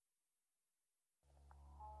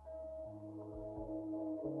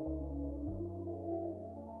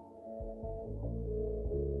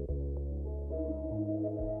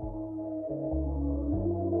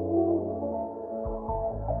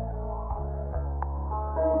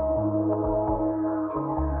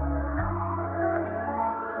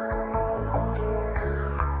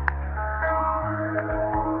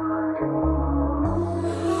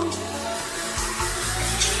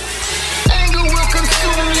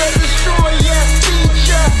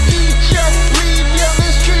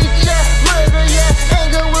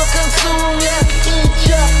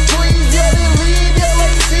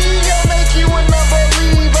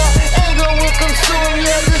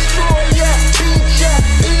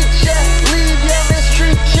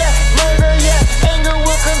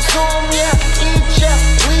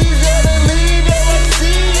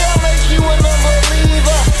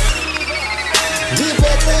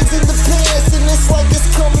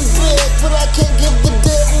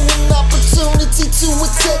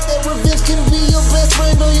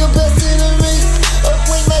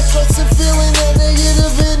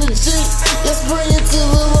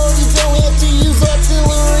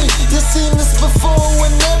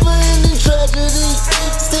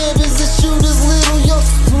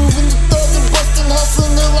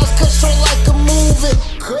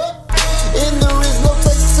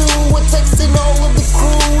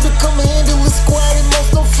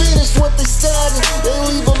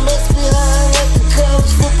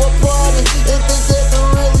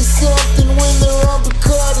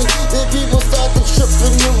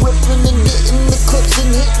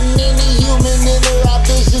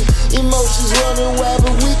emotions running wild,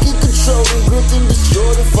 but we can control them, grip them,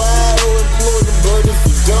 destroy the fire, or employ them. But if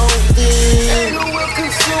we don't, then anger will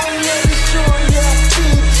consume ya, destroy ya,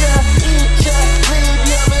 beat ya, eat ya, leave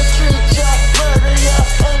ya, mistreat ya, murder ya.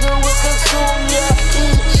 Anger will consume ya,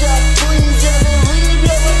 eat ya, please ya, then leave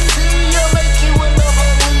ya. Let's see ya, make you an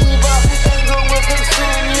unbeliever. Anger will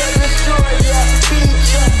consume ya, destroy ya, beat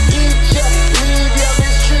ya, eat ya, leave ya,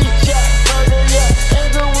 mistreat ya, murder ya.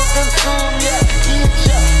 Anger will consume ya, eat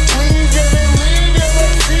ya, please ya, then leave ya.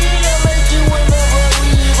 Let's see ya, make you an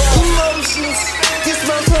unbeliever. Emotions, this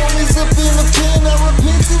my homies up in the pen. I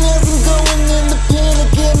repent and as I'm going in the pen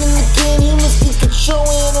again and again. Humans can control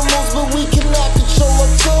animals, but we cannot control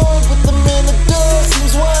our tongue. But the man that does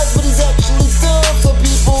seems wise, but he's actually dumb. Some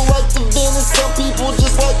people like to vent and some people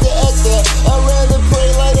just like to act out. I'd rather pray,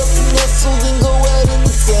 light up the nestle than go out in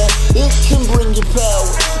the town. It can bring you power,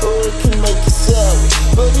 or it can make you sour.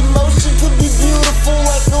 But emotion could be beautiful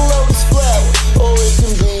like a lotus flower, or it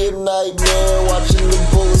can be a nightmare watching the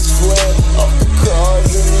bullets flare off the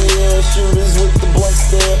cars in the air. Shooters with the blank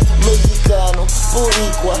stare. Mexicano,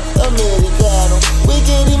 boricua, Americano. We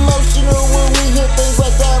get emotional.